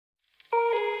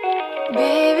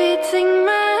Baby, take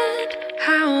my hand.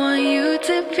 I want you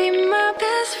to be my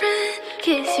best friend.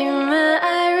 'Cause you're my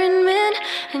Iron Man,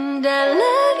 and I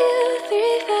love you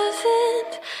 3000.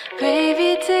 Baby,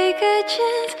 take a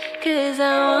chance, 'cause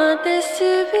I want this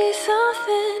to be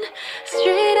something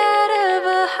straight out of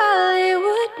a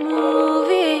Hollywood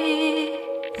movie.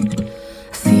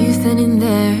 See you standing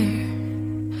there,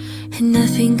 and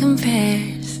nothing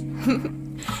compares.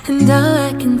 And all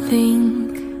I can think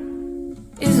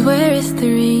is, where is the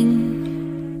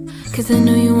ring? 'Cause I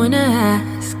know you wanna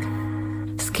ask,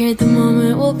 scared the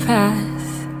moment will pass.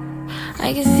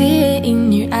 I can see it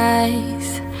in your eyes,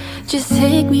 just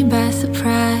take me by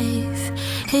surprise.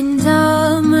 And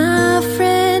all my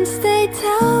friends, they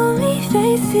tell me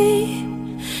they see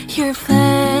you're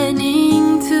planning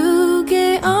to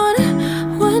get on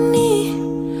one knee.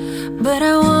 But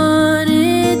I want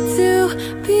it to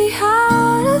be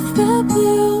out of the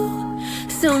blue,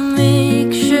 so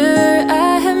make sure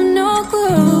I have no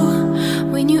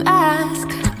clue when you ask.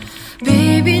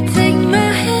 Baby, take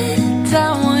my hand, I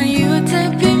want you to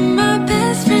be my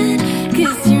best friend.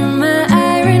 'Cause you're my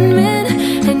Iron Man,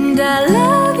 and I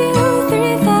love you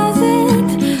 3000.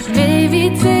 Baby,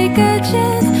 take a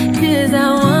chance, 'cause I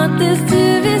want this to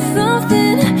be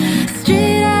something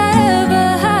straight out of a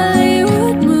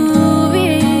Hollywood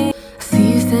movie. See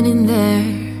you standing there,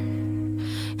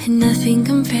 and nothing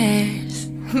compares.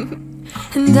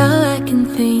 And all I can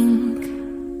think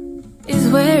is,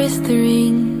 where is the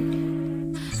ring?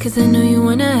 'Cause I know you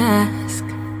wanna ask,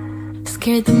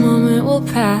 scared the moment will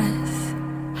pass.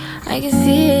 I can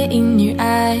see it in your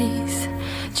eyes,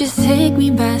 just take me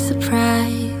by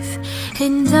surprise.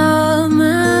 And all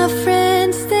my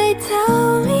friends, they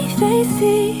tell me they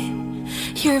see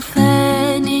you're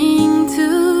planning